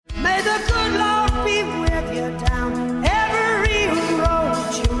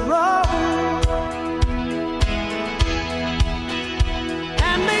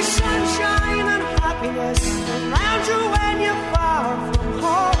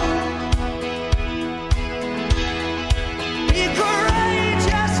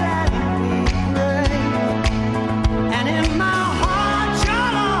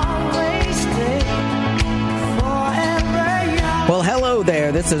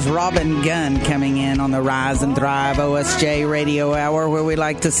This is Robin Gunn coming in on the Rise and Thrive OSJ Radio Hour, where we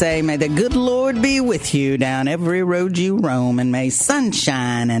like to say, may the good Lord be with you down every road you roam, and may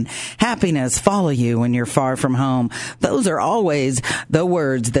sunshine and happiness follow you when you're far from home. Those are always the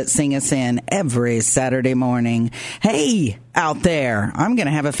words that sing us in every Saturday morning. Hey, out there, I'm going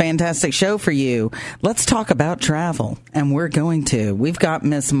to have a fantastic show for you. Let's talk about travel, and we've got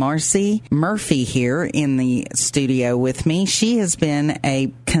Miss Marcie Murphy here in the studio with me. She has been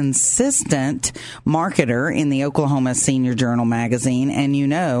a consistent marketer in the Oklahoma Senior Journal magazine, and you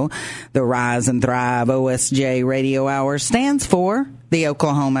know the Rise and Thrive OSJ Radio Hour stands for the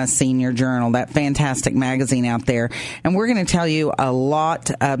Oklahoma Senior Journal, that fantastic magazine out there. And we're going to tell you a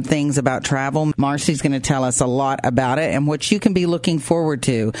lot of things about travel. Marcie's going to tell us a lot about it and what you can be looking forward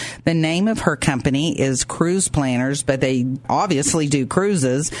to. The name of her company is Cruise Planners, but they obviously do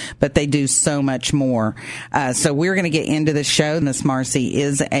cruises, but they do so much more. So we're going to get into the show. Miss Marcie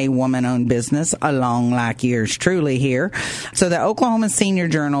is a woman-owned business, along like yours truly here. So the Oklahoma Senior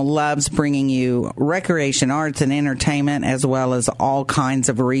Journal loves bringing you recreation, arts, and entertainment, as well as all kinds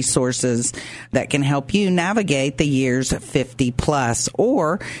of resources that can help you navigate the years 50 plus,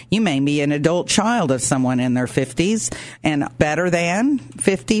 or you may be an adult child of someone in their 50s and better than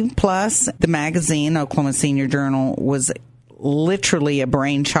 50 plus. The magazine, Oklahoma Senior Journal, was literally a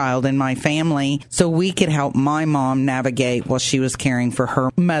brainchild in my family, so we could help my mom navigate while she was caring for her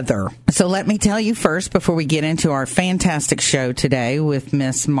mother. So let me tell you first, before we get into our fantastic show today with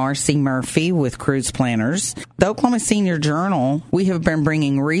Miss Marcie Murphy with Cruise Planners, the Oklahoma Senior Journal, we have been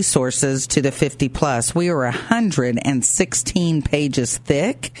bringing resources to the 50 plus. We are 116 pages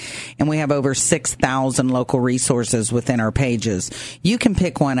thick, and we have over 6,000 local resources within our pages. You can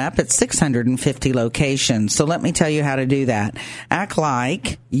pick one up at 650 locations. So let me tell you how to do that. Act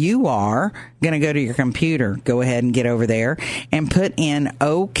like you are going to go to your computer. Go ahead and get over there and put in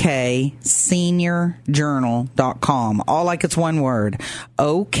OKSeniorJournal.com. All like it's one word.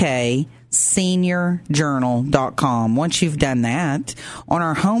 OKSeniorJournal.com. Once you've done that, on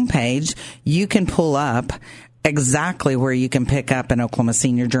our homepage, you can pull up exactly where you can pick up an Oklahoma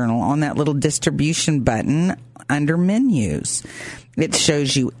Senior Journal on that little distribution button under menus. It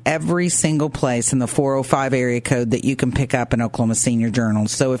shows you every single place in the 405 area code that you can pick up an Oklahoma Senior Journal.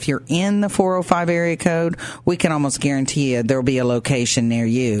 So if you're in the 405 area code, we can almost guarantee you there'll be a location near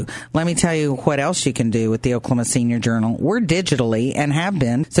you. Let me tell you what else you can do with the Oklahoma Senior Journal. We're digitally and have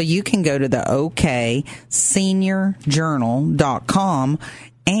been, so you can go to the OKSeniorJournal.com,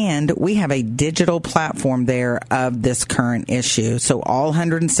 and we have a digital platform there of this current issue. So all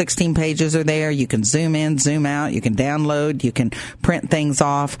 116 pages are there. You can zoom in, zoom out. You can download. You can print things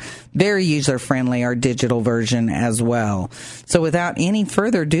off. Very user-friendly, our digital version as well. So without any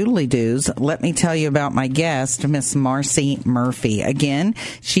further doodly-doos, let me tell you about my guest, Miss Marcie Murphy. Again,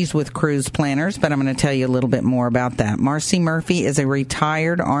 she's with Cruise Planners, but I'm going to tell you a little bit more about that. Marcie Murphy is a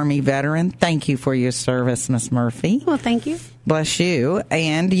retired Army veteran. Thank you for your service, Miss Murphy. Well, thank you. Bless you.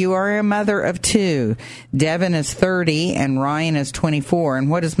 And you are a mother of two. Devin is 30 and Ryan is 24. And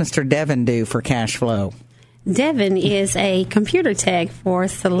what does Mr. Devin do for cash flow? Devin is a computer tech for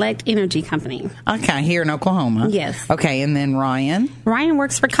Select Energy Company. Okay, here in Oklahoma. Yes. Okay, and then Ryan? Ryan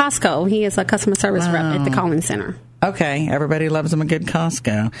works for Costco. He is a customer service rep at the calling center. Okay, everybody loves them a good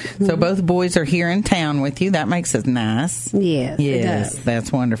Costco. Mm-hmm. So both boys are here in town with you. That makes it nice. Yes, it does.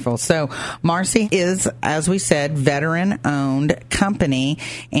 That's wonderful. So Marcie is, as we said, veteran-owned company,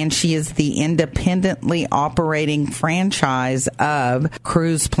 and she is the independently operating franchise of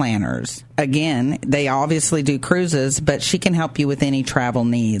Cruise Planners. Again, they obviously do cruises, but she can help you with any travel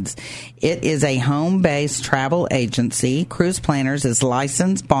needs. It is a home-based travel agency. Cruise Planners is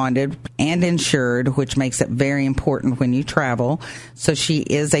licensed, bonded, and insured, which makes it very important when you travel. So she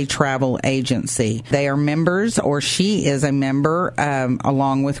is a travel agency. They are members, or she is a member,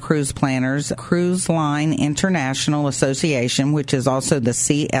 along with Cruise Planners, Cruise Line International Association, which is also the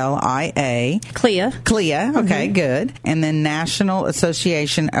CLIA. CLIA. Okay, good. And then National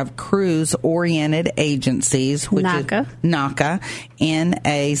Association of Cruise-Oriented Agencies, which NACA. is NACA,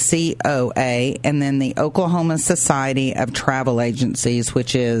 NACOA, and then the Oklahoma Society of Travel Agencies,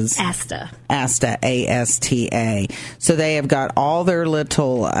 which is ASTA, ASTA. So they have got all their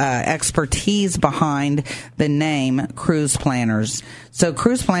little expertise behind the name Cruise Planners. So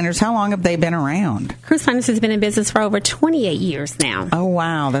Cruise Planners, how long have they been around? Cruise Planners has been in business for over 28 years now. Oh,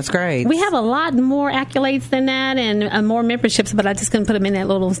 wow. That's great. We have a lot more accolades than that and more memberships, but I just couldn't put them in that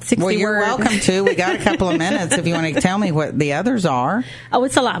little 60 word. Well, you're welcome to. We got a couple of minutes if you want to tell me what the others are. Oh,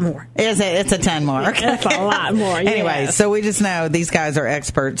 it's a lot more. Is it? It's a ton more. Okay. It's a lot more, Anyway, yes. so we just know these guys are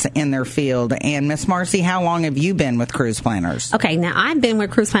experts in their field. And Miss Marcie, how long have you you been with Cruise Planners? Okay, now I've been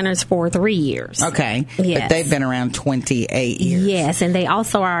with Cruise Planners for 3 years. Okay. Yes. But they've been around 28 years. Yes, and they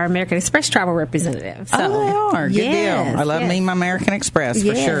also are American Express travel representative. So, they are. Good deal. I love me my American Express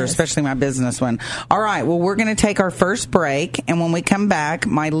for sure, especially my business one. All right, well, we're going to take our first break, and when we come back,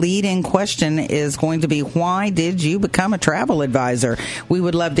 my lead-in question is going to be, why did you become a travel advisor? We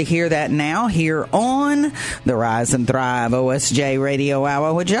would love to hear that now here on the Rise and Thrive OSJ Radio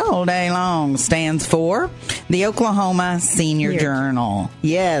Hour, which all day long stands for the Oklahoma Senior Journal.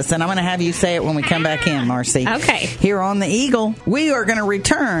 Yes, and I'm going to have you say it when we come back in, Marcie. Okay. Here on the Eagle, we are going to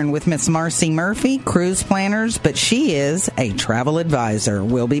return with Miss Marcie Murphy, Cruise Planners, but she is a travel advisor.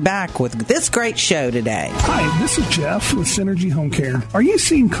 We'll be back with this great show today. Hi, this is Jeff with Synergy Home Care. Are you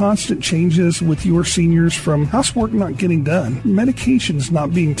seeing constant changes with your seniors, from housework not getting done, medications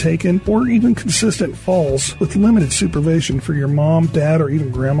not being taken, or even consistent falls with limited supervision for your mom, dad, or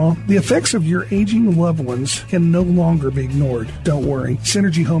even grandma? The effects of your aging loved ones can no longer be ignored. Don't worry.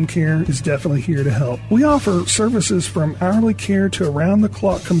 Synergy Home Care is definitely here to help. We offer services from hourly care to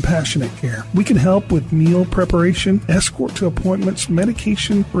around-the-clock compassionate care. We can help with meal preparation, escort to appointments,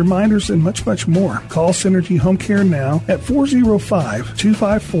 medication, reminders, and much, much more. Call Synergy Home Care now at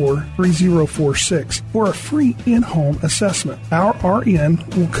 405-254-3046 for a free in-home assessment. Our RN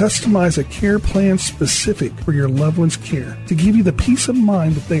will customize a care plan specific for your loved one's care to give you the peace of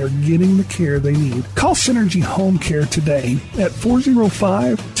mind that they are getting the care they need. Call Synergy Home Care today at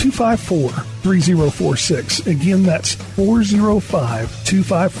 405-254-3046. Again, that's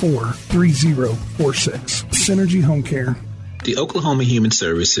 405-254-3046. Synergy Home Care. The Oklahoma Human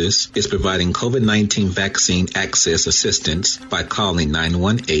Services is providing COVID-19 vaccine access assistance by calling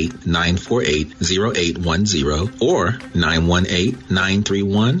 918-948-0810 or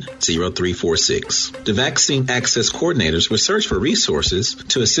 918-931-0346. The Vaccine Access Coordinators will search for resources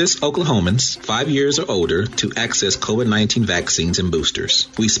to assist Oklahomans 5 years or older to access COVID-19 vaccines and boosters.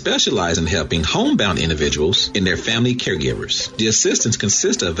 We specialize in helping homebound individuals and their family caregivers. The assistance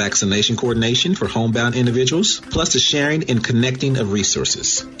consists of vaccination coordination for homebound individuals, plus the sharing and connecting of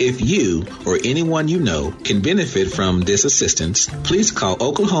resources. If you or anyone you know can benefit from this assistance, please call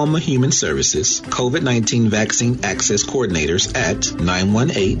Oklahoma Human Services COVID-19 Vaccine Access Coordinators at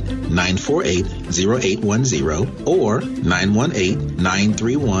 918-948-0810 or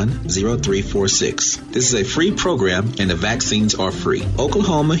 918-931-0346. This is a free program and the vaccines are free.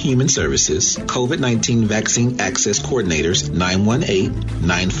 Oklahoma Human Services COVID-19 Vaccine Access Coordinators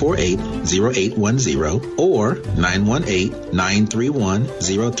 918-948-0810 or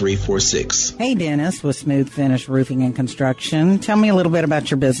 918-931-0346. Hey, Dennis with Smooth Finish Roofing and Construction. Tell me a little bit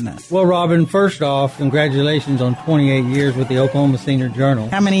about your business. Well, Robin, first off, congratulations on 28 years with the Oklahoma Senior Journal.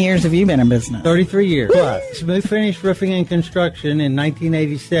 How many years have you been in business? 33 years. Plus, Smooth Finish Roofing and Construction in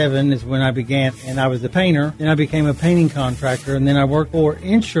 1987 is when I began, and I was a painter. Then I became a painting contractor, and then I worked for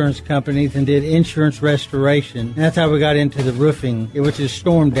insurance companies and did insurance restoration. And that's how we got into the roofing, which is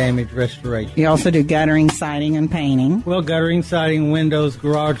storm damage restoration. You also do guttering, siding, and painting. Well, guttering, siding, windows,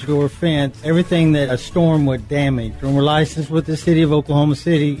 garage door, fence, everything that a storm would damage. And we're licensed with the City of Oklahoma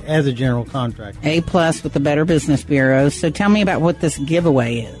City as a general contractor. A+ with the Better Business Bureau. So tell me about what this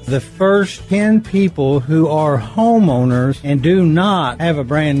giveaway is. The first 10 people who are homeowners and do not have a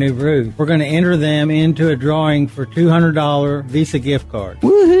brand new roof, we're going to enter them into a drawing for $200 Visa gift card.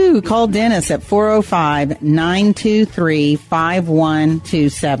 Woohoo! Call Dennis at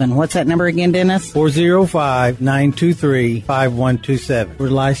 405-923-5127. What's that number again, Dennis? 405-923-5127. We're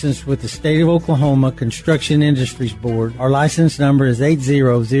licensed with the State of Oklahoma Construction Industries Board. Our license number is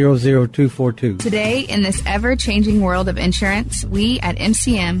 8000242. Today, in this ever-changing world of insurance, we at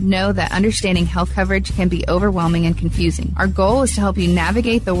MCM know that understanding health coverage can be overwhelming and confusing. Our goal is to help you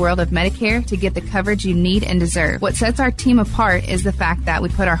navigate the world of Medicare to get the coverage you need and deserve. What sets our team apart is the fact that we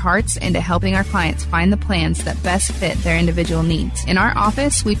put our hearts into helping our clients find the plans that best fit their individual needs. In our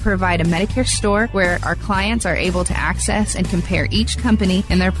office, we provide a Medicare store where our clients are able to access and compare each company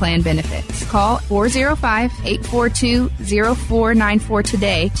and their plan benefits. Call 405-842-0494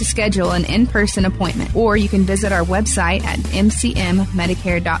 today to schedule an in-person appointment, or you can visit our website at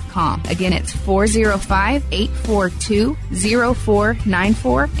mcmmedicare.com. Again, it's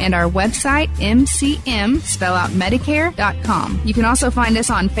 405-842-0494 and our website, MCM, spell out Medicare.com. You can also find us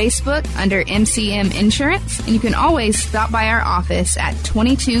on Facebook under MCM Insurance, and you can always stop by our office at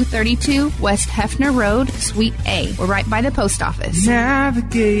 2232 West Hefner Road, Suite A. We're right right by the post office.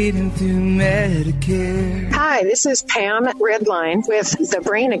 Navigating through Medicare. Hi, this is Pam Redline with the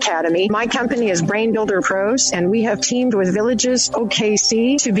Brain Academy. My company is Brain Builder Pros, and we have teamed with Villages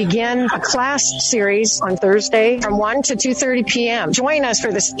OKC to begin a class series on Thursday from 1 to 2:30 p.m. Join us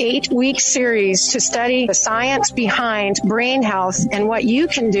for this 8-week series to study the science behind brain health and what you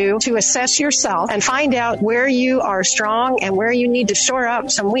can do to assess yourself and find out where you are strong and where you need to shore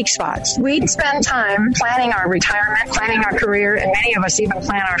up some weak spots. We spend time planning our retirement, planning our career, and many of us even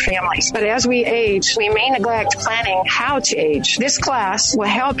plan our families. But as we age, we may neglect planning how to age. This class will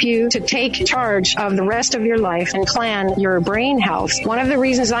help you to take charge of the rest of your life and plan your brain health. One of the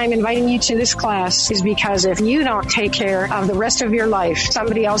reasons I'm inviting you to this class is because if you don't take care of the rest of your life,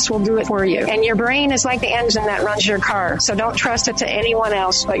 somebody else will do it for you. And your brain is like the engine that runs your car. So don't trust it to anyone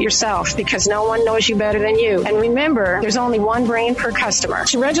else but yourself, because no one knows you better than you. And remember, there's only one brain per customer.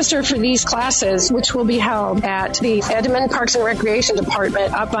 To register for these classes, which will be held at the Edmond Parks and Recreation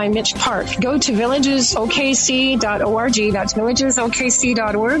Department up by Mitch Park, go to villagesokc.org. That's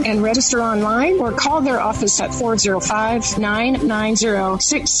villagesokc.org, and register online or call their office at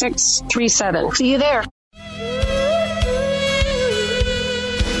 405-990-6637. See you there.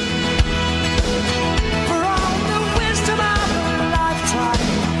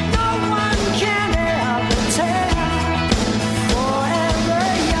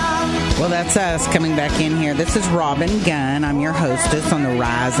 Well, that's us coming back in here. This is Robin Gunn. I'm your hostess on the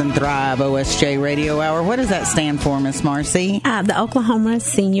Rise and Thrive OSJ Radio Hour. What does that stand for, Miss Marcie? The Oklahoma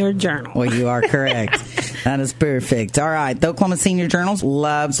Senior Journal. Well, you are correct. That is perfect. All right. The Oklahoma Senior Journal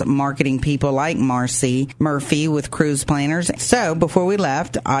loves marketing people like Marcie Murphy with Cruise Planners. So before we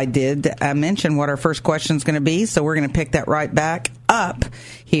left, I did mention what our first question is going to be. So we're going to pick that right back up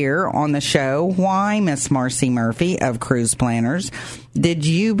here on the show. Why, Miss Marcie Murphy of Cruise Planners, did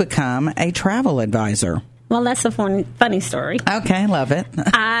you become a travel advisor? Well, that's a funny story. Okay, love it.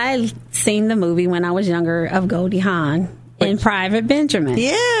 I seen the movie when I was younger of Goldie Hawn in Private Benjamin.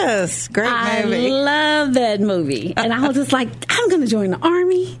 Yes, great movie. I love that movie. And I was just like, I'm going to join the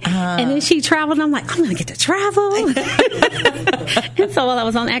Army. And then she traveled, and I'm like, I'm going to get to travel. And so while I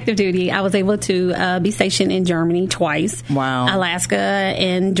was on active duty, I was able to be stationed in Germany twice. Wow. Alaska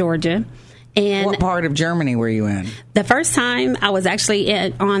and Georgia. And what part of Germany were you in? The first time I was actually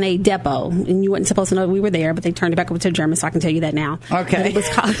on a depot, and you weren't supposed to know we were there, but they turned it back over to German, so I can tell you that now. Okay. But it was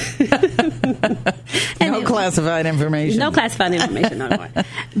called no classified information. No classified information. No.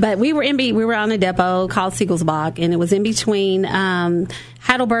 But we were on a depot called Siegelsbach, and it was in between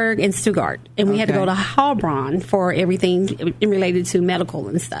Heidelberg and Stuttgart, and we had to go to Heilbronn for everything related to medical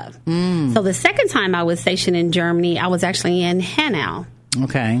and stuff. So the second time I was stationed in Germany, I was actually in Hanau.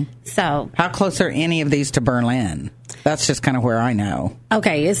 Okay. So how close are any of these to Berlin? That's just kind of where I know.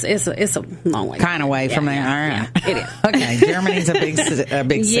 Okay, it's a long way. Kind of way from there. All right. Yeah, it is. Okay, Germany's a big city.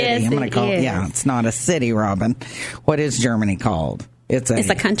 Yes, I'm going to call it. is. Yeah, it's not a city, Robin. What is Germany called? It's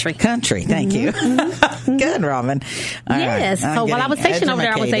a country. Country. Thank you. Good, Robin. All yes. right. So while I was stationed over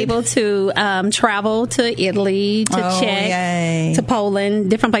there, I was able to travel to Italy, to Czech, to Poland,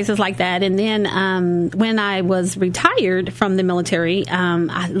 different places like that. And then when I was retired from the military,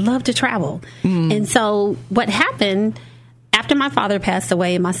 I loved to travel. And so what happened after my father passed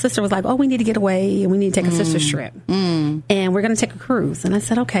away, my sister was like, "Oh, we need to get away, and we need to take a sister's trip, and we're going to take a cruise." And I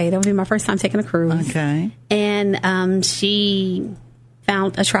said, "Okay, that would be my first time taking a cruise." Okay. And she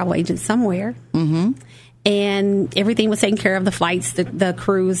found a travel agent somewhere, and everything was taken care of, the flights, the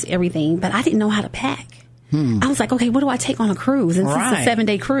cruise, everything. But I didn't know how to pack. I was like, okay, what do I take on a cruise? And this is a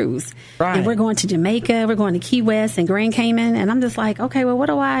 7-day cruise. Right. And we're going to Jamaica, we're going to Key West and Grand Cayman. And I'm just like, okay, well, what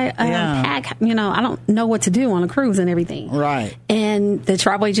do I pack? You know, I don't know what to do on a cruise and everything. Right. And the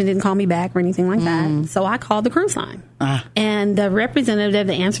travel agent didn't call me back or anything like that. So I called the cruise line. And the representative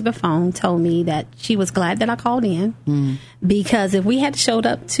that answered the phone told me that she was glad that I called in because if we had showed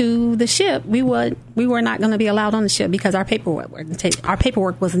up to the ship, we were not going to be allowed on the ship because our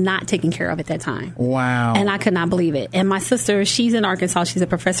paperwork was not taken care of at that time. Wow. And I could not believe it. And my sister, she's in Arkansas. She's a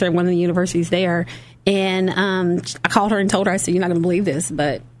professor at one of the universities there. And I called her and told her, I said, "You're not going to believe this,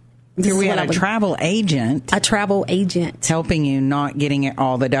 but here we had a travel agent. A travel agent. Helping you not getting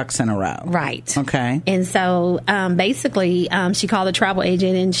all the ducks in a row. Right. Okay. And so basically she called the travel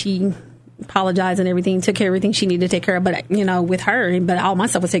agent and she apologized and everything, took care of everything she needed to take care of. But, you know, with her, but all my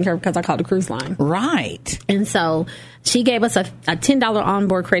stuff was taken care of because I called the cruise line. Right. And so she gave us a $10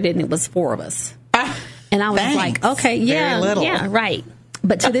 onboard credit, and it was 4 of us. And I was like, okay, yeah. Very little. Yeah, right.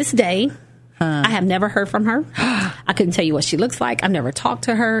 But to this day, I have never heard from her. I couldn't tell you what she looks like. I've never talked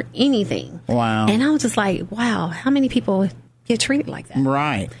to her, anything. Wow. And I was just like, wow, how many people get treated like that?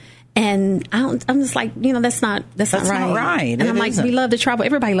 Right. And I'm just like, that's not right. Not right. And I'm like, we love to travel.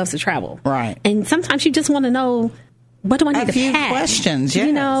 Everybody loves to travel. Right. And sometimes you just want to know, what do I need to pack? Questions,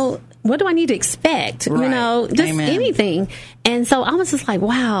 yes. What do I need to expect? Right. Just Amen. anything. And so I was just like,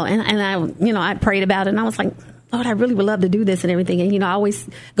 wow. And I prayed about it, and I was like, Lord, I really would love to do this and everything. And, I always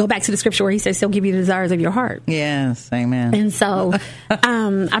go back to the scripture where he says, he'll give you the desires of your heart. Yes, amen. And so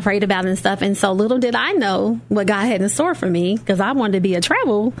I prayed about it and stuff. And so little did I know what God had in store for me, because I wanted to be a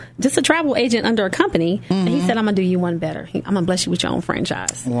travel agent under a company. Mm-hmm. And he said, I'm going to do you one better. I'm going to bless you with your own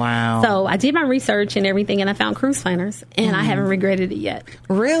franchise. Wow. So I did my research and everything, and I found Cruise Planners, and I haven't regretted it yet.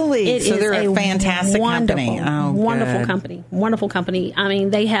 Really? So they're a fantastic company. Oh, wonderful company. Wonderful company. I mean,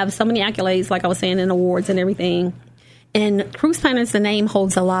 they have so many accolades, like I was saying, and awards and everything. And Cruise Planners, the name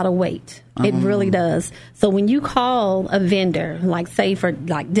holds a lot of weight. It really does. So when you call a vendor, like say for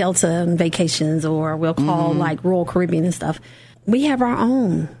like Delta Vacations, or we'll call like Royal Caribbean and stuff, we have our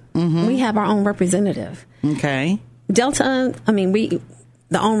own. We have our own representative. Okay. Delta, the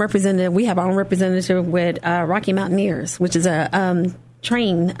own representative, we have our own representative with Rocky Mountaineers, which is a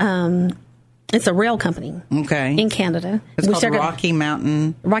train. It's a rail company. Okay. In Canada. It's called Rocky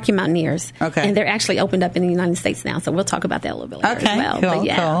Mountaineers. Okay. And they're actually opened up in the United States now, so we'll talk about that a little bit later as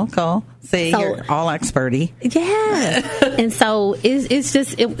well. Cool. See, you're all experty. Yeah. And so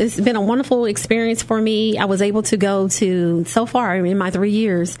it's been a wonderful experience for me. I was able to go to, so far in my 3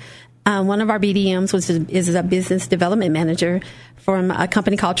 years, one of our BDMs is a business development manager from a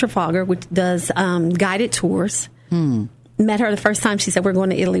company called Trafalgar, which does guided tours. Met her the first time. She said, we're going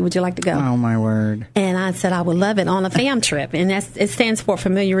to Italy. Would you like to go? Oh, my word. And I said, I would love it, on a fam trip. And it stands for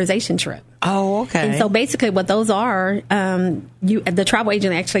familiarization trip. Oh, okay. And so basically what those are, the travel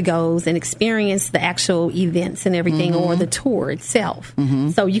agent actually goes and experience the actual events and everything, or the tour itself.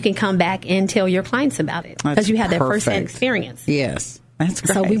 So you can come back and tell your clients about it, because you have that first-hand experience. Yes. That's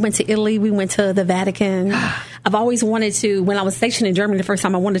great. So we went to Italy. We went to the Vatican. I've always wanted to, when I was stationed in Germany the first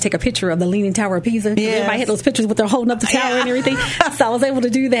time, I wanted to take a picture of the Leaning Tower of Pisa. Yes. Everybody had those pictures with their holding up the tower and everything. So I was able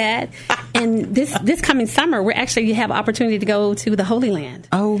to do that. And this coming summer, we actually have opportunity to go to the Holy Land.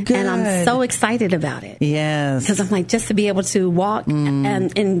 Oh, good. And I'm so excited about it. Yes. Because I'm like, just to be able to walk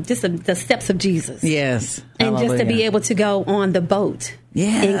and just the steps of Jesus. Yes. And just to be able to go on the boat.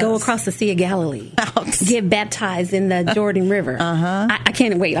 Yes. And go across the Sea of Galilee. Get baptized in the Jordan River. I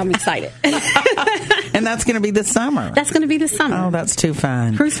can't wait. I'm excited. And that's going to be this summer. That's going to be this summer. Oh, that's too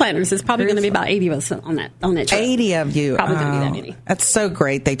fun. Cruise Planners is probably going to be about 80 of us on that trip. 80 of you. Probably going to be that many. That's so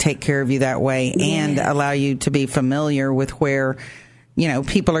great. They take care of you that way and allow you to be familiar with where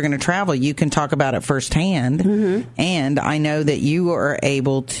people are going to travel. You can talk about it firsthand. And I know that you are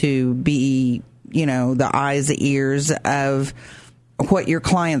able to be, the eyes, the ears of what your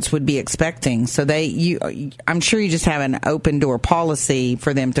clients would be expecting. So I'm sure you just have an open door policy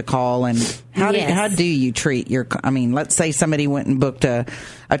for them to call. And how do you treat let's say somebody went and booked a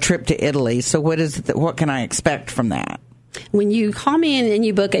trip to Italy. So what can I expect from that? When you call me in and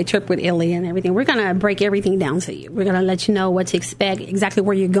you book a trip with Italy and everything, we're going to break everything down to you. We're going to let you know what to expect, exactly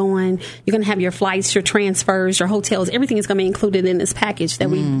where you're going. You're going to have your flights, your transfers, your hotels. Everything is going to be included in this package that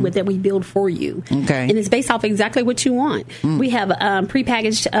we build for you. Okay. And it's based off exactly what you want. We have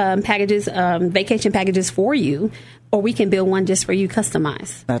prepackaged packages, vacation packages for you, or we can build one just for you,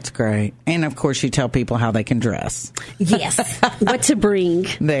 customized. That's great. And, of course, you tell people how they can dress. Yes. What to bring.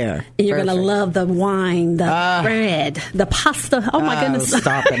 There. And you're going to love the wine, the bread, the pasta. Oh, my goodness.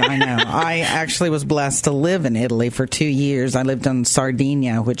 Stop it. I know. I actually was blessed to live in Italy for 2 years. I lived on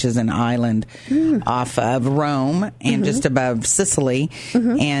Sardinia, which is an island off of Rome and just above Sicily.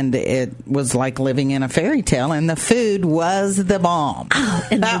 And it was like living in a fairy tale. And the food was the bomb. Oh,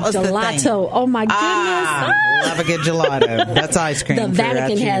 and that was gelato. The thing. Oh, my goodness. Love a good gelato. That's ice cream. The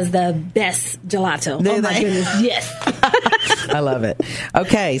Vatican has the best gelato. Oh, my goodness. Yes. I love it.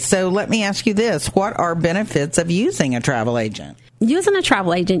 Okay, so let me ask you this. What are benefits of using a travel agent? Using a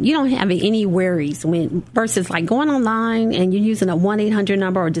travel agent, you don't have any worries versus like going online and you're using a 1-800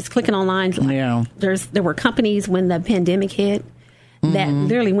 number or just clicking online. There were companies when the pandemic hit that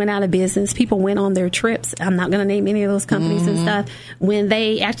literally went out of business. People went on their trips. I'm not going to name any of those companies and stuff. When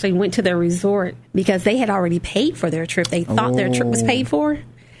they actually went to their resort because they had already paid for their trip. They thought their trip was paid for.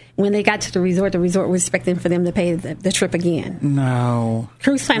 When they got to the resort was expecting for them to pay the trip again. No.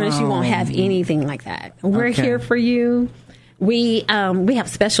 Cruise Planners, you won't have anything like that. We're here for you. We have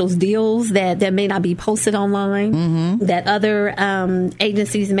specials deals that may not be posted online, that other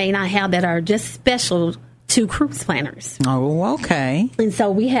agencies may not have, that are just special to Cruise Planners. Oh, okay. And so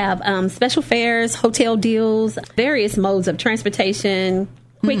we have special fares, hotel deals, various modes of transportation,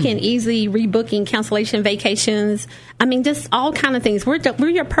 quick and easy rebooking, cancellation, vacations. I mean, just all kind of things. We're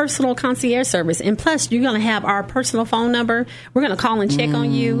your personal concierge service. And plus, you're going to have our personal phone number. We're going to call and check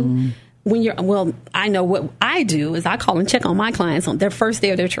on you. I know what I do is I call and check on my clients on their first day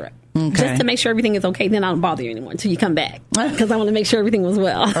of their trip. Okay. Just to make sure everything is okay. Then I don't bother you anymore until you come back because I want to make sure everything was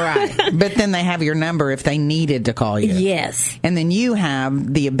well. Right. But then they have your number if they needed to call you. Yes. And then you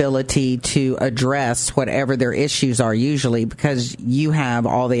have the ability to address whatever their issues are usually because you have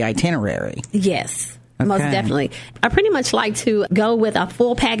all the itinerary. Yes. Okay. Most definitely. I pretty much like to go with a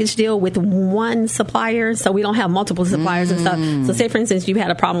full package deal with one supplier so we don't have multiple suppliers and stuff. So say, for instance, you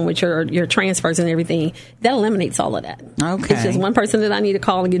had a problem with your transfers and everything. That eliminates all of that. Okay. It's just one person that I need to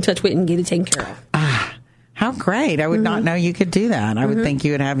call and get in touch with and get it taken care of. How great. I would not know you could do that. I would think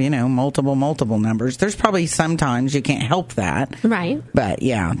you would have, multiple numbers. There's probably sometimes you can't help that. Right. But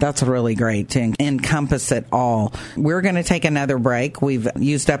yeah, that's really great to encompass it all. We're going to take another break. We've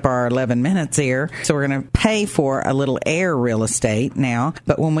used up our 11 minutes here. So we're going to pay for a little air real estate now.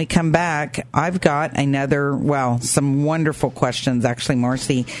 But when we come back, I've got some wonderful questions. Actually,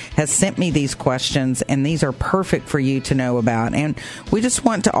 Marcie has sent me these questions and these are perfect for you to know about. And we just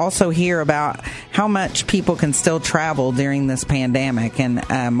want to also hear about how much people can still travel during this pandemic, and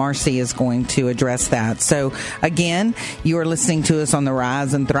Marcie is going to address that. So, again, you are listening to us on the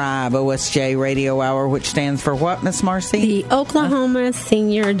Rise and Thrive OSJ Radio Hour, which stands for what, Miss Marcie? The Oklahoma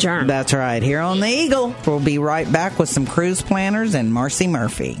Senior Journal. That's right, here on the Eagle. We'll be right back with some cruise planners and Marcie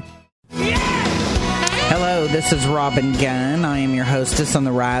Murphy. Hello, this is Robin Gunn. I am your hostess on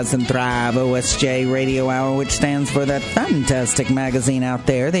the Rise and Thrive OSJ Radio Hour, which stands for that fantastic magazine out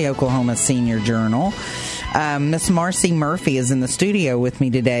there, the Oklahoma Senior Journal. Miss Marcie Murphy is in the studio with me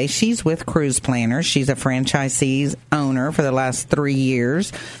today. She's with Cruise Planners. She's a franchisee owner for the last 3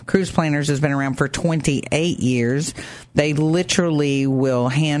 years. Cruise Planners has been around for 28 years. They literally will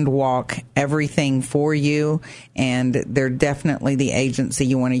hand walk everything for you, and they're definitely the agency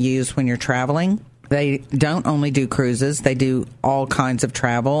you want to use when you're traveling. They don't only do cruises, they do all kinds of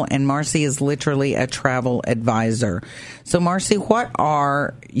travel, and Marcie is literally a travel advisor. So, Marcie, what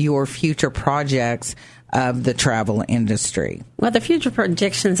are your future projects of the travel industry? Well, the future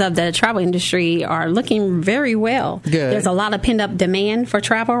projections of the travel industry are looking very well. Good. There's a lot of pent-up demand for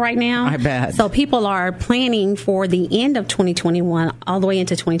travel right now. I bet. So people are planning for the end of 2021 all the way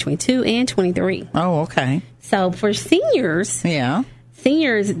into 2022 and 23. Oh, okay. So for seniors... Yeah.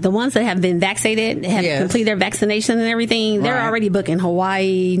 Seniors, the ones that have been vaccinated, have completed their vaccination and everything, they're already booking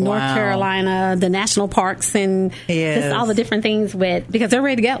Hawaii, North Carolina, the national parks, and just all the different things because they're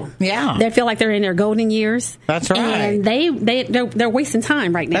ready to go. Yeah. They feel like they're in their golden years. That's right. And they're wasting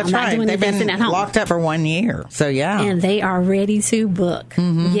time right now. That's right. Doing They've been at home. locked up for 1 year. So, yeah. And they are ready to book.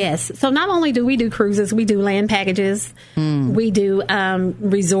 Mm-hmm. Yes. So not only do we do cruises, we do land packages. We do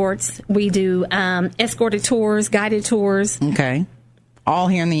resorts. We do escorted tours, guided tours. Okay. All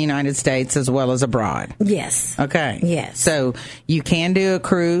here in the United States as well as abroad. Yes. Okay. Yes. So you can do a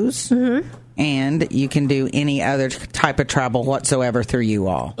cruise and you can do any other type of travel whatsoever through you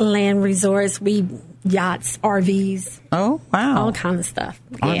all. Land resorts, yachts, RVs. Oh, wow. All kinds of stuff.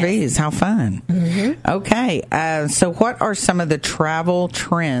 RVs, yes. How fun. Mm-hmm. Okay. So what are some of the travel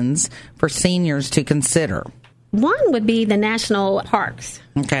trends for seniors to consider? One would be the national parks.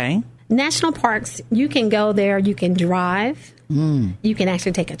 Okay. National parks, you can go there, you can drive. You can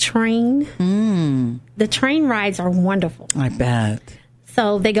actually take a train. The train rides are wonderful. I bet.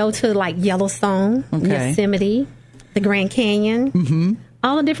 So they go to like Yellowstone, Yosemite, the Grand Canyon,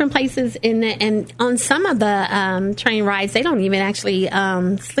 all the different places. And on some of the train rides, they don't even actually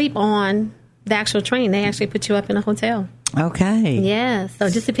sleep on the actual train. They actually put you up in a hotel. Okay. Yeah. So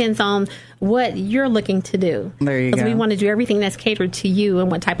it just depends on what you're looking to do. There you go. Because we want to do everything that's catered to you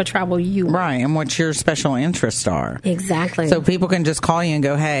and what type of travel you want. Right. And what your special interests are. Exactly. So people can just call you and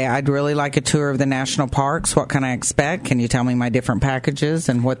go, hey, I'd really like a tour of the national parks. What can I expect? Can you tell me my different packages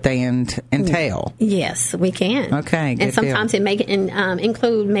and what they entail? Yes, we can. Okay. Good and sometimes it may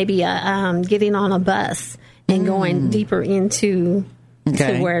include maybe getting on a bus and going deeper into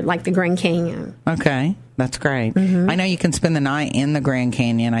to where, like, the Grand Canyon. Okay. That's great. I know you can spend the night in the Grand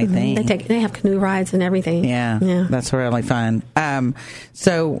Canyon, I think. They have canoe rides and everything. Yeah. That's really fun.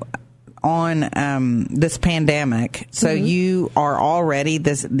 So on this pandemic, so you are already,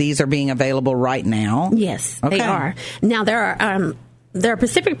 these are being available right now? Yes, they are. Now, there are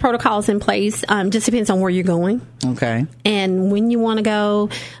specific protocols in place. Just depends on where you're going. Okay. And when you want to go,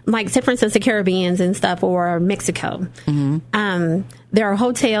 like, say, for instance, the Caribbeans and stuff, or Mexico. There are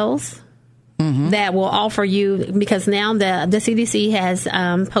hotels that will offer you, because now the CDC has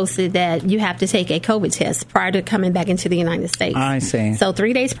posted that you have to take a COVID test prior to coming back into the United States. I see. So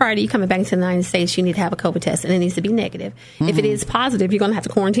 3 days prior to you coming back into the United States, you need to have a COVID test, and it needs to be negative. If it is positive, you're going to have to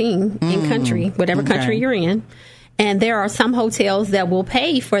quarantine in country, whatever country you're in. And there are some hotels that will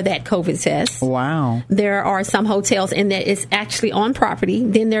pay for that COVID test. Wow. There are some hotels, and that it's actually on property.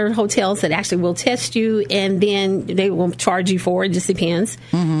 Then there are hotels that actually will test you, and then they will charge you for it. Just depends.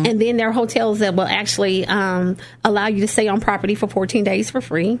 And then there are hotels that will actually allow you to stay on property for 14 days for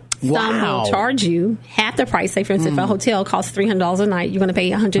free. Wow. Some will charge you half the price. Say, for instance, if a hotel costs $300 a night, you're going to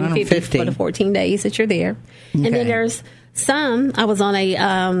pay $150 for the 14 days that you're there. Okay. And then there's some. I was on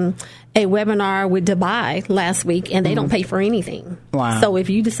a webinar with Dubai last week, and they don't pay for anything. Wow. So if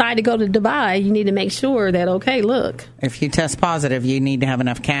you decide to go to Dubai, you need to make sure that, okay, look. If you test positive, you need to have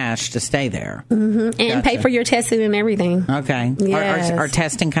enough cash to stay there. And pay for your testing and everything. Okay. Yes. Are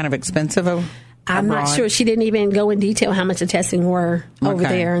testing kind of expensive I'm abroad? not sure. She didn't even go in detail how much the testing were over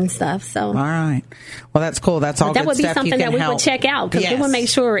there and stuff. So, all right. Well, that's cool. That's all that good would be stuff. something that we would check out, because we will make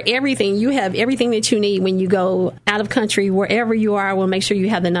sure you have everything that you need when you go out of country, wherever you are. We'll make sure you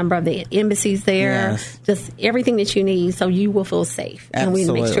have the number of the embassies there, just everything that you need, so you will feel safe. Absolutely.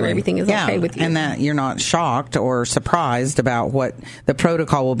 And we make sure everything is okay with you. And that you're not shocked or surprised about what the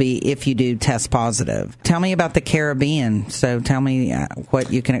protocol will be if you do test positive. Tell me about the Caribbean. So tell me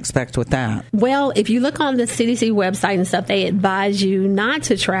what you can expect with that. Well, if you look on the CDC website and stuff, they advise you not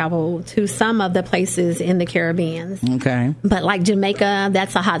to travel to some of the places in the Caribbean. Okay. But like Jamaica,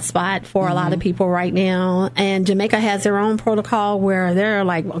 that's a hot spot for a lot of people right now. And Jamaica has their own protocol where they're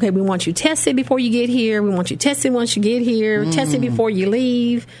like, okay, we want you tested before you get here. We want you tested once you get here. Tested before you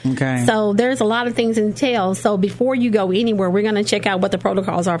leave. Okay. So there's a lot of things entailed. So before you go anywhere, we're going to check out what the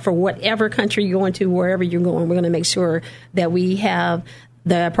protocols are for whatever country you're going to, wherever you're going. We're going to make sure that we have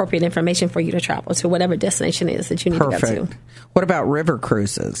the appropriate information for you to travel to whatever destination it is that you need to go to. What about river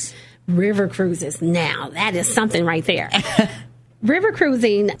cruises? River cruises. Now, that is something right there. River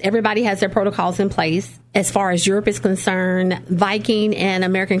cruising, everybody has their protocols in place. As far as Europe is concerned, Viking and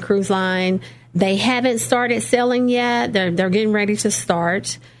American Cruise Line, they haven't started selling yet. They're getting ready to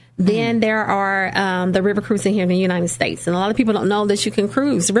start. Then there are the river cruising here in the United States. And a lot of people don't know that you can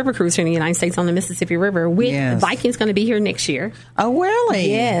river cruise here in the United States on the Mississippi River. Viking's going to be here next year. Oh,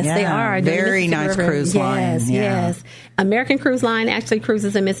 really? Yes, they are. Very nice cruise line. Yes. American Cruise Line actually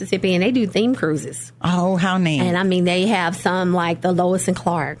cruises in Mississippi, and they do theme cruises. Oh, how neat. And I mean, they have some like the Lois and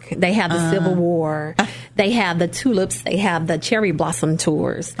Clark. They have the Civil War. They have the tulips. They have the cherry blossom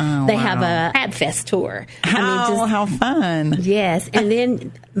tours. They have a Crab Fest tour. How fun. Yes. And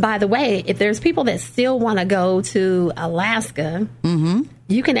then, by the way, if there's people that still want to go to Alaska,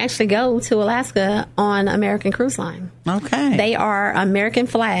 you can actually go to Alaska on American Cruise Line. Okay. They are American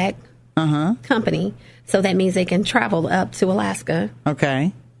flag company, so that means they can travel up to Alaska.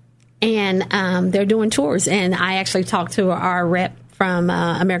 Okay. And they're doing tours. And I actually talked to our rep from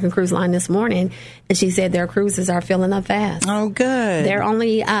American Cruise Line this morning, and she said their cruises are filling up fast. Oh, good. They're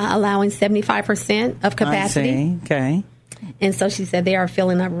only allowing 75% of capacity. I see. Okay. And so she said they are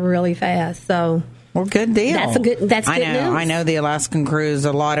filling up really fast. So, well, good deal. That's good news. I know the Alaskan cruise.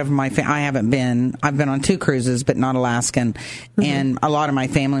 A lot of my I haven't been. I've been on 2 cruises, but not Alaskan. And a lot of my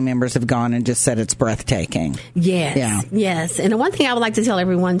family members have gone and just said it's breathtaking. Yes. Yeah. Yes. And the one thing I would like to tell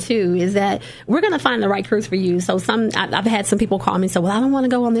everyone too is that we're going to find the right cruise for you. So I've had some people call me and say, well, I don't want to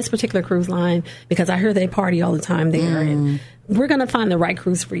go on this particular cruise line because I hear they party all the time there. And we're going to find the right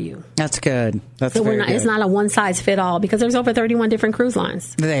cruise for you. That's good. That's very good. It's not a one-size-fit-all because there's over 31 different cruise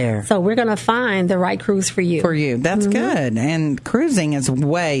lines. There. So we're going to find the right cruise for you. That's good. And cruising is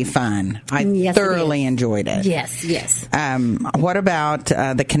way fun. I thoroughly enjoyed it. Yes. What about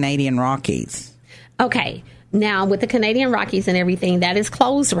the Canadian Rockies? Okay. Now, with the Canadian Rockies and everything, that is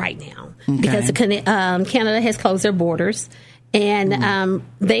closed right now because Canada has closed their borders. And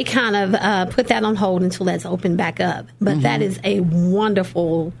they kind of put that on hold until that's opened back up. But that is a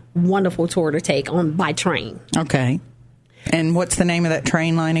wonderful, wonderful tour to take by train. Okay. And what's the name of that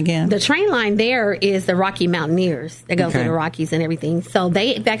train line again? The train line there is the Rocky Mountaineers that go through the Rockies and everything. So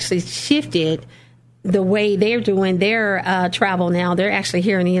they've actually shifted the way they're doing their travel now. They're actually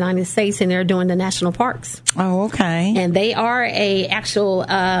here in the United States, and they're doing the national parks. Oh, okay. And they are a actual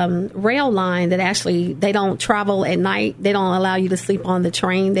rail line that actually, they don't travel at night. They don't allow you to sleep on the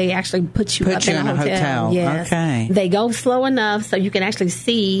train. They actually put you up in a hotel. Yes. Okay. They go slow enough so you can actually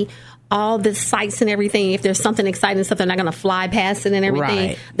see all the sights and everything, if there's something exciting, stuff, they're not going to fly past it and everything.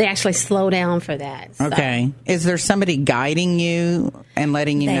 Right. They actually slow down for that. So. Okay. Is there somebody guiding you and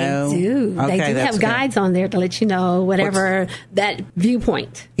letting you know? They do. Okay, they do have guides on there to let you know whatever that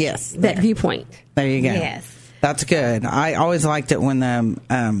viewpoint. Yes. That viewpoint. There you go. Yes. That's good. I always liked it when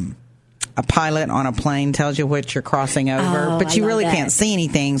a pilot on a plane tells you what you're crossing over, but you really can't see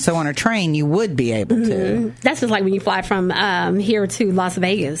anything. So on a train, you would be able to. That's just like when you fly from here to Las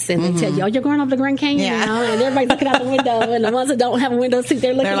Vegas, and they tell you, "Oh, you're going over the Grand Canyon," you know, and everybody's looking out the window, and the ones that don't have a window seat,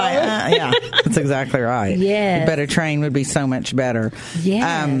 they're looking like, yeah, that's exactly right. Yeah, but a train would be so much better.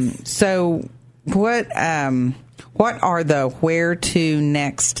 Yes. So what are the Where to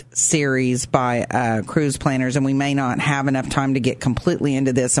Next series by Cruise Planners? And we may not have enough time to get completely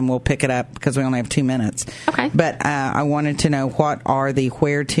into this, and we'll pick it up because we only have 2 minutes. Okay. But I wanted to know, what are the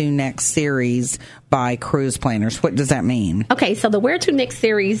Where to Next series by Cruise Planners? What does that mean? Okay, so the Where to Next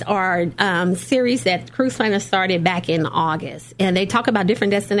series are series that Cruise Planners started back in August, and they talk about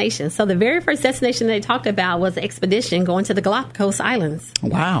different destinations. So the very first destination they talked about was the expedition going to the Galapagos Islands.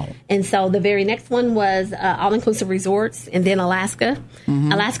 Wow. And so the very next one was all-inclusive resorts, and then Alaska.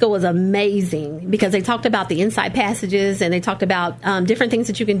 Alaska was amazing because they talked about the inside passages, and they talked about different things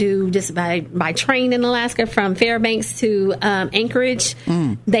that you can do just by train in Alaska, from Fairbanks to Anchorage.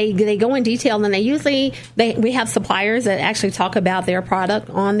 They go in detail, and we have suppliers that actually talk about their product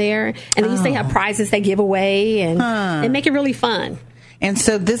on there, and they usually have prizes they give away, and make it really fun. And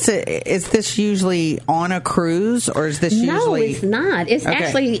so is this usually on a cruise, or is this usually... No, it's not. It's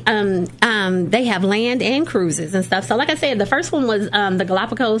actually, they have land and cruises and stuff. So like I said, the first one was the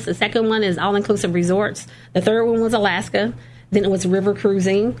Galapagos. The second one is all-inclusive resorts. The third one was Alaska. Then it was river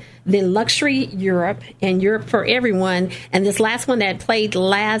cruising. Then luxury Europe, and Europe for everyone. And this last one that played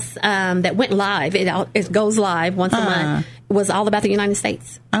that went live, it goes live once a month, was all about the United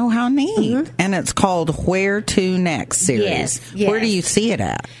States. Oh, how neat. And it's called Where to Next series. Yes. Where do you see it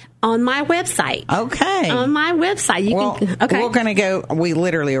at? On my website. Okay. On my website. We're going to go. We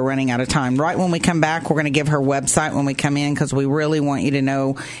literally are running out of time. Right when we come back, we're going to give her website when we come in, because we really want you to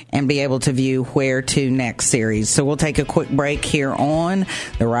know and be able to view Where to Next series. So we'll take a quick break here on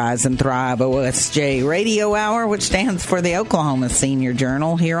the Rise and Thrive OSJ Radio Hour, which stands for the Oklahoma Senior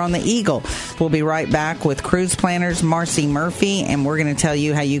Journal, here on the Eagle. We'll be right back with Cruise Planners Marcie Murphy, and we're going to tell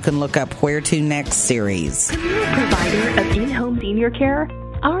you how you can look up Where to Next series. Provider of in-home senior care.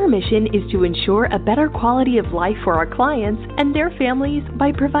 Our mission is to ensure a better quality of life for our clients and their families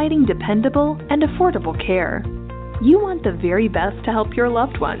by providing dependable and affordable care. You want the very best to help your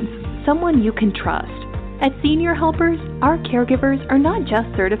loved ones, someone you can trust. At Senior Helpers, our caregivers are not just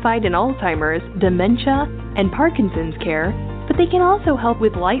certified in Alzheimer's, dementia, and Parkinson's care, but they can also help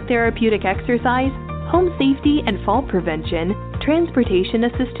with light therapeutic exercise, home safety and fall prevention, transportation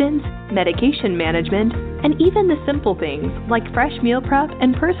assistance, medication management, and even the simple things like fresh meal prep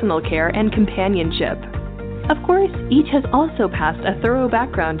and personal care and companionship. Of course, each has also passed a thorough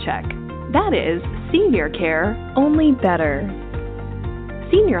background check. That is, senior care, only better.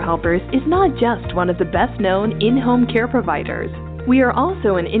 Senior Helpers is not just one of the best-known in-home care providers. We are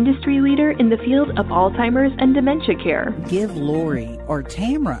also an industry leader in the field of Alzheimer's and dementia care. Give Lori or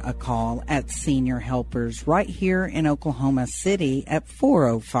Tamra a call at Senior Helpers right here in Oklahoma City at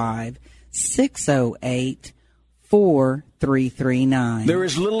 405-608-4339. There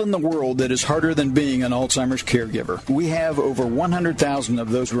is little in the world that is harder than being an Alzheimer's caregiver. We have over 100,000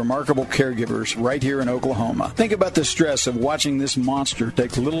 of those remarkable caregivers right here in Oklahoma. Think about the stress of watching this monster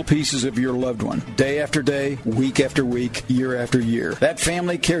take little pieces of your loved one, day after day, week after week, year after year. That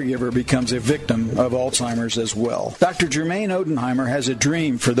family caregiver becomes a victim of Alzheimer's as well. Dr. Jermaine Odenheimer has a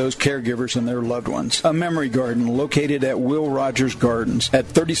dream for those caregivers and their loved ones. A memory garden located at Will Rogers Gardens at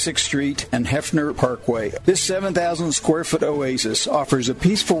 36th Street and Hefner Parkway. This 7,000 square foot oasis offers a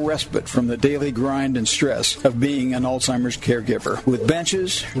peaceful respite from the daily grind and stress of being an Alzheimer's caregiver. With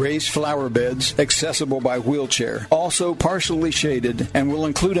benches, raised flower beds, accessible by wheelchair, also partially shaded, and will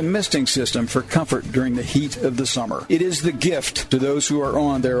include a misting system for comfort during the heat of the summer. It is the gift to those who are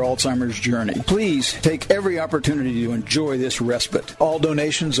on their Alzheimer's journey. Please take every opportunity to enjoy this respite. All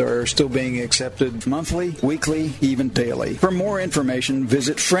donations are still being accepted monthly, weekly, even daily. For more information,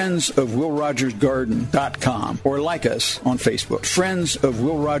 visit friendsofwillrogersgarden.com or like us on Facebook. Friends of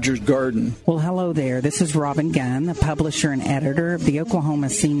Will Rogers Garden. Well, hello there. This is Robin Gunn, the publisher and editor of the Oklahoma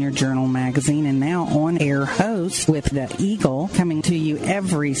Senior Journal magazine, and now on-air host with the Eagle, coming to you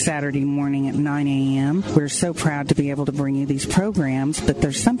every Saturday morning at 9 a.m. We're so proud to be able to bring you these programs, but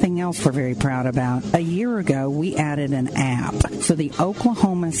there's something else we're very proud about. A year ago, we added an app. So the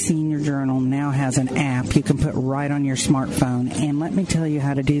Oklahoma Senior Journal now has an app you can put right on your smartphone. And let me tell you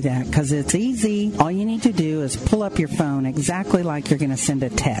how to do that, because it's easy. All you need to do is pull up your phone exactly like you're going to send a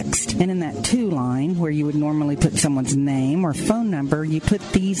text. And in that to line, where you would normally put someone's name or phone number, you put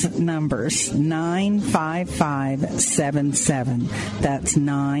these numbers, 95577. That's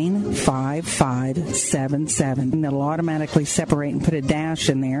 95577. And it'll automatically separate and put a dash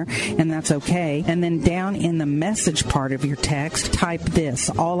in there, and that's okay. And then down in the message part of your text, type this,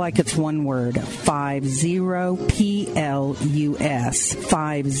 all like it's one word, 50PLUS,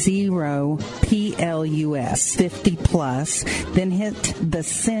 50PLUS, 50 plus, then hit the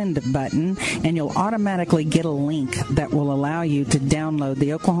send button, and you'll automatically get a link that will allow you to download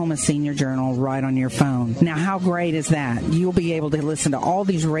the Oklahoma Senior Journal right on your phone. Now, how great is that? You'll be able to listen to all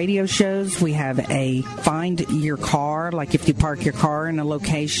these radio shows. We have a find your car, like if you park your car in a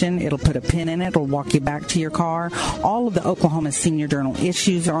location, it'll put a pin in it, it'll walk you back to your car. All of the Oklahoma Senior Journal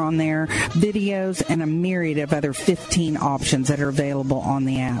issues are on there, videos, and a myriad of other 15 options that are available on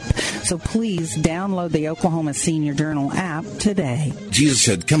the app. So please download the Oklahoma Senior Journal app today. Jesus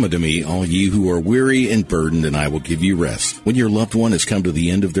said, "Come unto me, all ye who are weary and burdened, and I will give you rest." When your loved one has come to the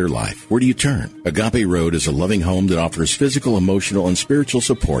end of their life, where do you turn? Agape Road is a loving home that offers physical, emotional, and spiritual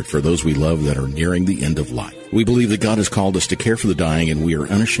support for those we love that are nearing the end of life. We believe that God has called us to care for the dying, and we are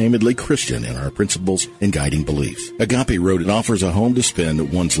unashamedly Christian in our principles and guiding beliefs. Agape Road offers a home to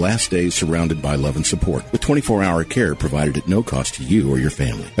spend one's last days surrounded by love and support, with 24-hour care provided at no cost to you or your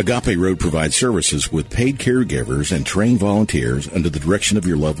family. Agape Road provides services with paid caregivers and trained volunteers under the direction of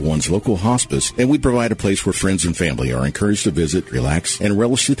your loved one's local hospice, and we provide a place where friends and family are encouraged to visit, relax, and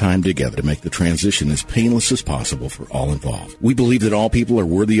relish the time together to make the transition as painless as possible for all involved. We believe that all people are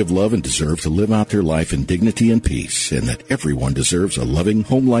worthy of love and deserve to live out their life in dignity and peace, and that everyone deserves a loving,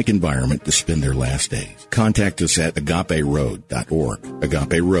 home-like environment to spend their last days. Contact us at agaperoad.org.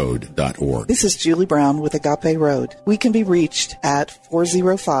 agaperoad.org. This is Julie Brown with Agape Road. We can be reached at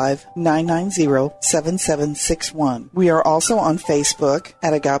 405-990-7761. We are also on Facebook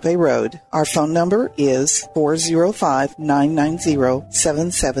at Agape Road. Our phone number is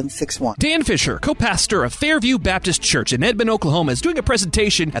 405-990-7761. Dan Fisher, co-pastor of Fairview Baptist Church in Edmond, Oklahoma, is doing a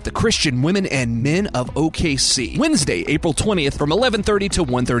presentation at the Christian Women and Men of OKC, Wednesday, April 20th from 11:30 to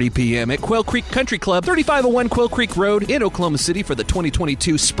 1:30 p.m. at Quail Creek Country Club, 3501 Quail Creek Road in Oklahoma City for the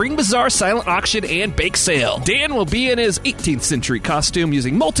 2022 Spring Bazaar Silent Auction and Bake Sale. Dan will be in his 18th century costume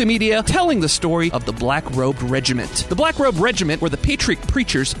using multimedia, telling the story of the Black Robed Regiment. The Black Robed Regiment were the patriot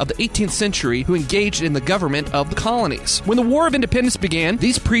preachers of the 18th century who engaged in the government of the colonies. When the War of Independence began,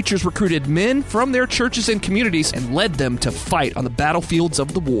 these preachers recruited men from their churches and communities and led them to fight on the battlefields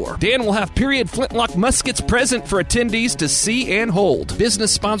of the war. Dan will have period flintlock muskets present for attendees to see and hold.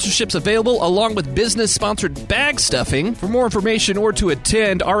 Business sponsorships available along with business-sponsored bag stuffing. For more information or to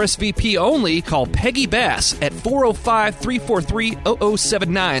attend RSVP only, call Peggy Bass at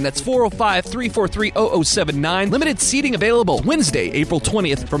 405-343-0079. That's 405-343-0079. Limited seating available Wednesday, April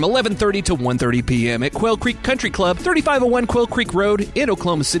 20th from 11:30 to 1:30 p.m. at Quail Creek Country Club, 3501 Quail Creek Road in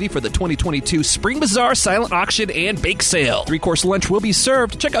Oklahoma City for the 2022 Spring Bazaar Silent Auction and Bake Sale. 3-course lunch will be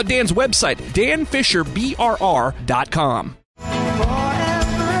served. Check out Dan's website, danfisherbrr.com.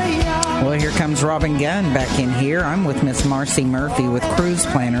 Well, here comes Robin Gunn back in here. I'm with Miss Marcie Murphy with Cruise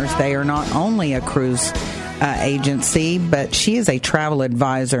Planners. They are not only a cruise agency, but she is a travel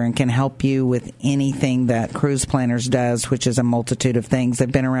advisor and can help you with anything that Cruise Planners does, which is a multitude of things.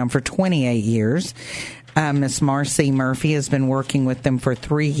 They've been around for 28 years. Miss Marcie Murphy has been working with them for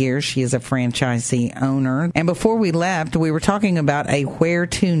 3 years. She is a franchisee owner. And before we left, we were talking about a Where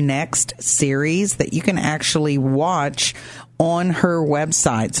to Next series that you can actually watch on her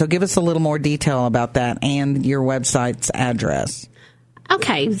website. So give us a little more detail about that and your website's address.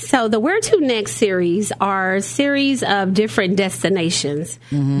 Okay, so the Where to Next series are a series of different destinations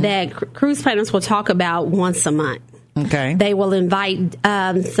that Cruise Planners will talk about once a month. Okay. They will invite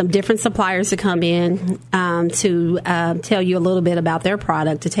some different suppliers to come in to tell you a little bit about their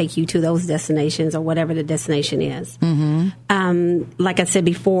product to take you to those destinations or whatever the destination is. Like I said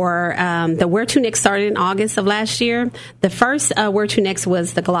before, the Where to Next started in August of last year. The first Where to Next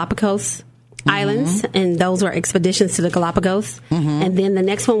was the Galapagos Islands, and those were expeditions to the Galapagos. And then the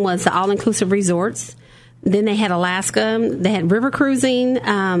next one was the all-inclusive resorts. Then they had Alaska. They had river cruising,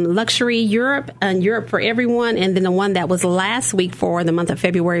 luxury Europe, and Europe for everyone. And then the one that was last week for the month of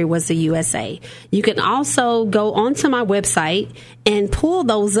February was the USA. You can also go onto my website and pull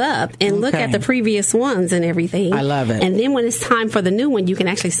those up and look at the previous ones and everything. I love it. And then when it's time for the new one, you can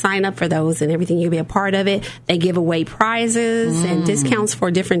actually sign up for those and everything. You'll be a part of it. They give away prizes and discounts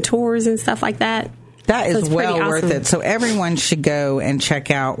for different tours and stuff like that. That is well worth it. So everyone should go and check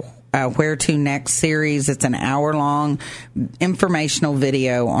out Where to Next series. It's an hour-long informational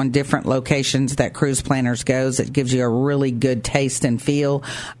video on different locations that Cruise Planners goes. It gives you a really good taste and feel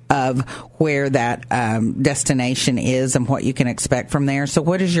of where that destination is and what you can expect from there. So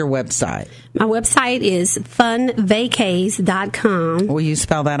what is your website? My website is funvacays.com. Will you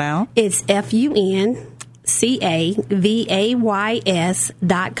spell that out? It's FUNCAVAYS.com.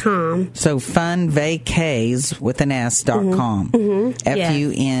 So funvacays with an S.com.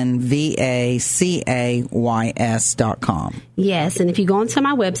 FUNVACAYS.com. Yes, and if you go onto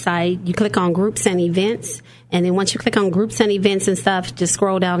my website, you click on groups and events, and then once you click on groups and events and stuff, just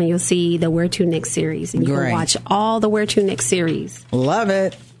scroll down and you'll see the Where to Next series. And you can watch all the Where to Next series. Love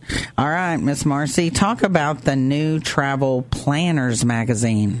it. All right, Miss Marcie, talk about the new Travel Planners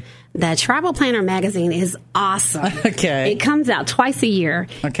magazine. The Travel Planner magazine is awesome. Okay. It comes out twice a year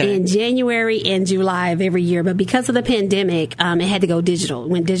in January and July of every year. But because of the pandemic, it had to go digital. It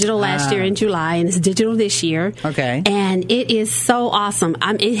went digital last year in July, and it's digital this year. Okay. And it is so awesome.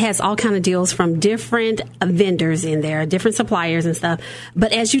 It has all kind of deals from different vendors in there, different suppliers and stuff.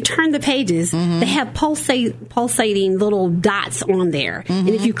 But as you turn the pages, they have pulsating little dots on there. And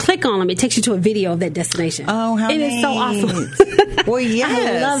if you click on them, it takes you to a video of that destination. Oh, how neat. It is so awesome. Well, yes.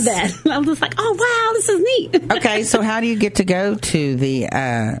 I love that. I'm just like, oh, wow, this is neat. Okay, so how do you get to go to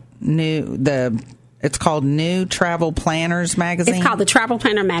the it's called New Travel Planners magazine? It's called the Travel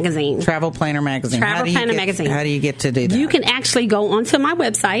Planner magazine. Travel Planner magazine. Travel Planner magazine. How do you get to do that? You can actually go onto my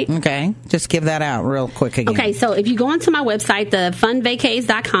website. Okay, just give that out real quick again. Okay, so if you go onto my website, the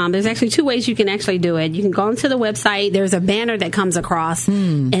funvacays.com, there's actually two ways you can actually do it. You can go onto the website. There's a banner that comes across,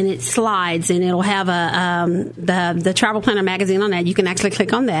 and it slides, and it'll have the Travel Planner magazine on that. You can actually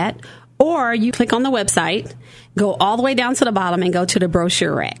click on that. Or you click on the website, go all the way down to the bottom, and go to the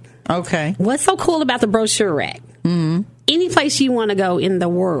brochure rack. Okay. What's so cool about the brochure rack? Any place you want to go in the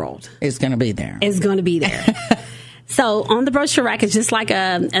world is going to be there. It's going to be there. So on the brochure rack, it's just like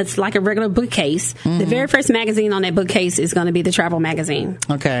a regular bookcase. The very first magazine on that bookcase is going to be the travel magazine.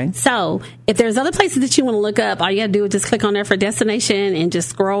 Okay. So if there's other places that you want to look up, all you got to do is just click on there for destination and just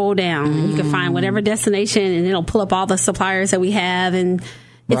scroll down. And you can find whatever destination, and it'll pull up all the suppliers that we have, and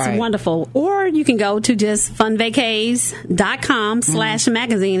it's wonderful. Or you can go to just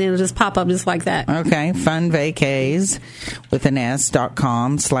funvacays.com/magazine. It'll just pop up just like that. Okay. Funvacays with an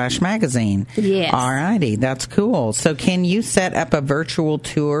S.com/magazine. Yes. All righty. That's cool. So can you set up a virtual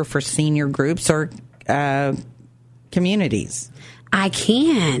tour for senior groups or communities? I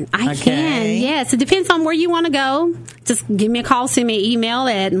can. Yes. It depends on where you want to go. Just give me a call. Send me an email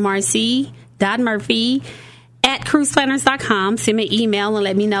at marcie.murphy@cruiseplanners.com. Send me an email and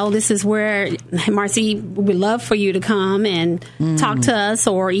let me know this is where, Marcie, would love for you to come and talk to us,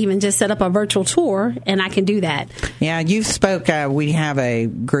 or even just set up a virtual tour, and I can do that. Yeah, you spoke. We have a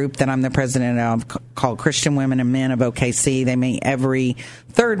group that I'm the president of called Christian Women and Men of OKC. They meet every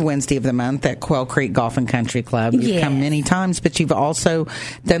third Wednesday of the month at Quail Creek Golf and Country Club. You've come many times, but you've also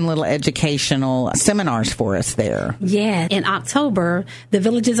done little educational seminars for us there. Yeah. In October, the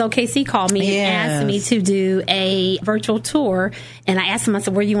Villages OKC called me and asked me to do a virtual tour, and I asked them, I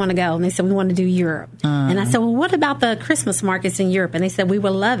said, where do you want to go? And they said, we want to do Europe. And I said, well, what about the Christmas markets in Europe? And they said, we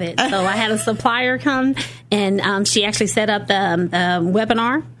would love it. So I had a supplier come, and she actually set up the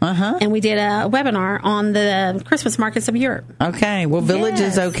webinar, and we did a webinar on the Christmas markets of Europe. Okay. Well,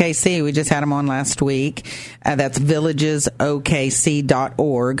 Villages OKC, we just had them on last week. That's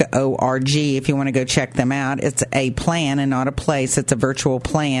villagesokc.org, O-R-G, if you want to go check them out. It's a plan and not a place. It's a virtual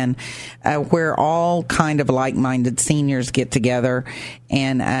plan where all kind of like-minded seniors get together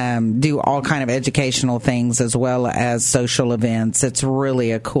and do all kind of educational things as well as social events. It's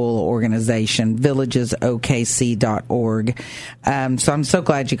really a cool organization, villagesokc.org. So I'm so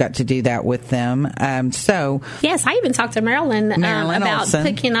glad you got to do that with them. Yes, I even talked to Marilyn about Olson.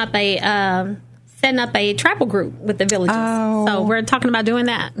 picking up a setting up a travel group with the Villages. Oh. So we're talking about doing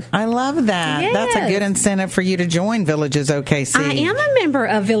that. I love that. Yes. That's a good incentive for you to join Villages OKC. I am a member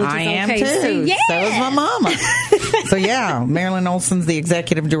of Villages I am OKC. too. Yes. So is my mama. So yeah, Marilyn Olson's the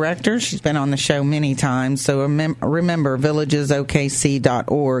executive director. She's been on the show many times. So remember,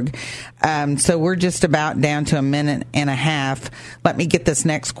 villagesokc.org. So we're just about down to a minute and a half. Let me get this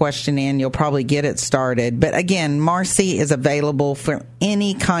next question in. You'll probably get it started. But again, Marcie is available for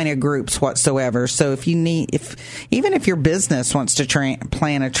any kind of groups whatsoever. So if you need, even if your business wants to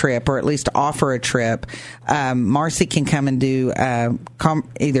plan a trip or at least offer a trip, Marcie can come and do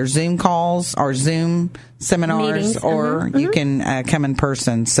either Zoom calls or Zoom seminars, meetings. or you can come in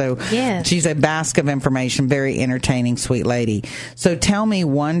person. So she's a basket of information, very entertaining, sweet lady. So tell me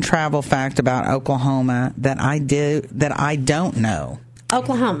one travel fact about Oklahoma that I don't know.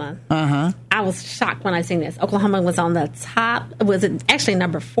 Oklahoma. I was shocked when I seen this. Oklahoma was on the top, was actually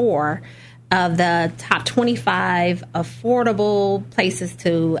number 4 of the top 25 affordable places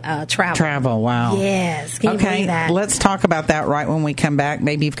to travel. Wow. Yes. Can you believe that? Let's talk about that right when we come back.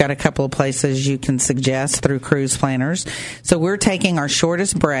 Maybe you've got a couple of places you can suggest through Cruise Planners. So we're taking our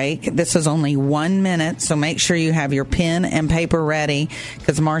shortest break. This is only 1 minute, so make sure you have your pen and paper ready,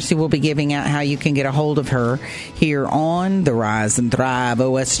 because Marcie will be giving out how you can get a hold of her here on the Rise and Thrive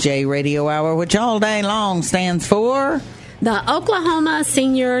OSJ Radio Hour, which all day long stands for the Oklahoma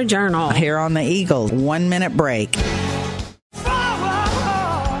Senior Journal. Here on the Eagle. 1 minute break.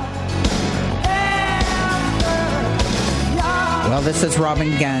 Well, this is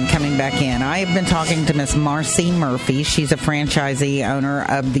Robin Gunn coming back in. I have been talking to Miss Marcie Murphy. She's a franchisee owner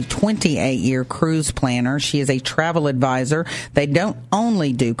of the 28-year Cruise Planner. She is a travel advisor. They don't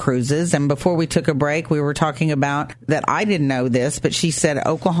only do cruises. And before we took a break, we were talking about that I didn't know this, but she said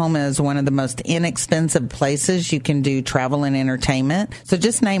Oklahoma is one of the most inexpensive places you can do travel and entertainment. So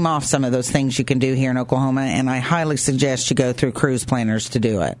just name off some of those things you can do here in Oklahoma, and I highly suggest you go through Cruise Planners to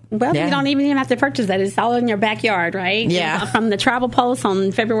do it. Well, you don't even have to purchase that. It's all in your backyard, right? Yeah. From the Travel Post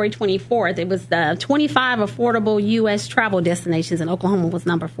on February 24th, it was the 25 affordable U.S. travel destinations, and Oklahoma was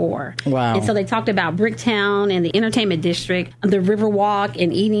number 4. Wow. And so they talked about Bricktown and the Entertainment District, the Riverwalk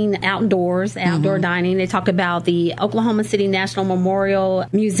and eating outdoors, outdoor dining. They talked about the Oklahoma City National Memorial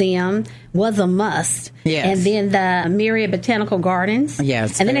Museum was a must. Yes. And then the Myriad Botanical Gardens.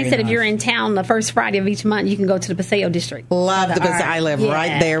 Yes. And then they said if you're in town the first Friday of each month, you can go to the Paseo District. Love the Paseo. I live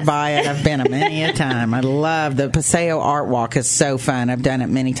right there by it. I've been a many a time. I love the Paseo Art Walk. Is so fun. I've done it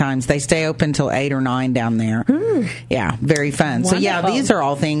many times. They stay open till 8 or 9 down there. Yeah, very fun. Wonderful. So yeah, these are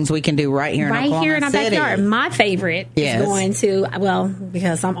all things we can do right here in Oklahoma here in our City. backyard. My favorite is going to, well,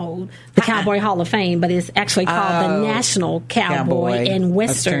 because I'm old, the Cowboy Hall of Fame, but it's actually called the National Cowboy and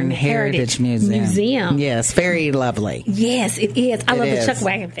Western Heritage Museum. Yes, very lovely. Yes, it is. I love the Chuck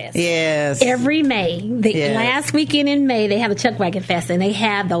Wagon Fest. Yes. Every May, last weekend in May, they have a Chuck Wagon Fest, and they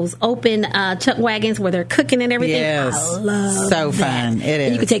have those open Chuck wagons where they're cooking and everything. Yes. I love so that. Fun. It is.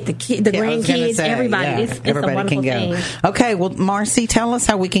 And you can take the grandkids, everybody. Yeah, it's everybody a wonderful can go. thing. Okay, well, Marcie, tell us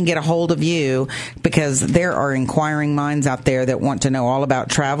how we can get a hold of you, because there are inquiring minds out there that want to know all about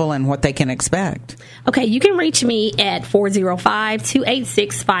travel and what they can expect. Okay, you can reach me at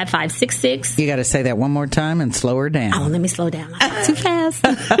 405-286-5566. You got to say that one more time and slow her down. Oh, let me slow down. I'm too fast.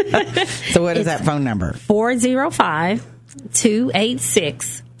 So what is that phone number?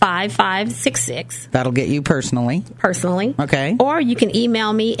 405-286-5566. That'll get you personally. Okay. Or you can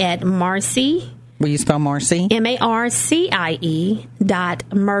email me at Marcie. Will you spell Marcie? MARCIE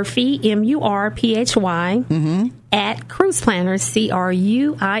 .Murphy MURPHY at Cruise Planners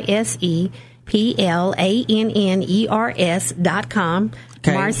CRUISEPLANNERS.com.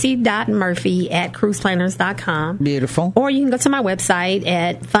 Okay. Marcie.Murphy at cruiseplanners.com. Beautiful. Or you can go to my website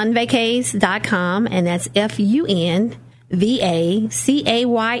at funvacays.com, and that's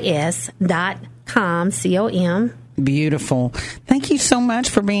FUNVACAYS.com, COM. Beautiful. Thank you so much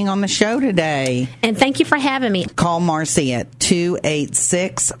for being on the show today. And thank you for having me. Call Marcie at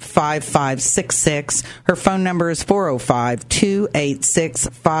 286-5566. Her phone number is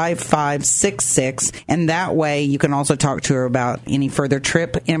 405-286-5566. And that way you can also talk to her about any further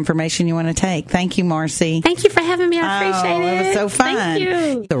trip information you want to take. Thank you, Marcie. Thank you for having me. I appreciate it. It was so fun. Thank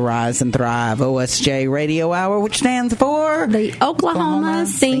you. The Rise and Thrive OSJ Radio Hour, which stands for the Oklahoma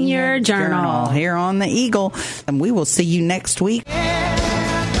Senior Journal. Here on the Eagle. And we will see you next week.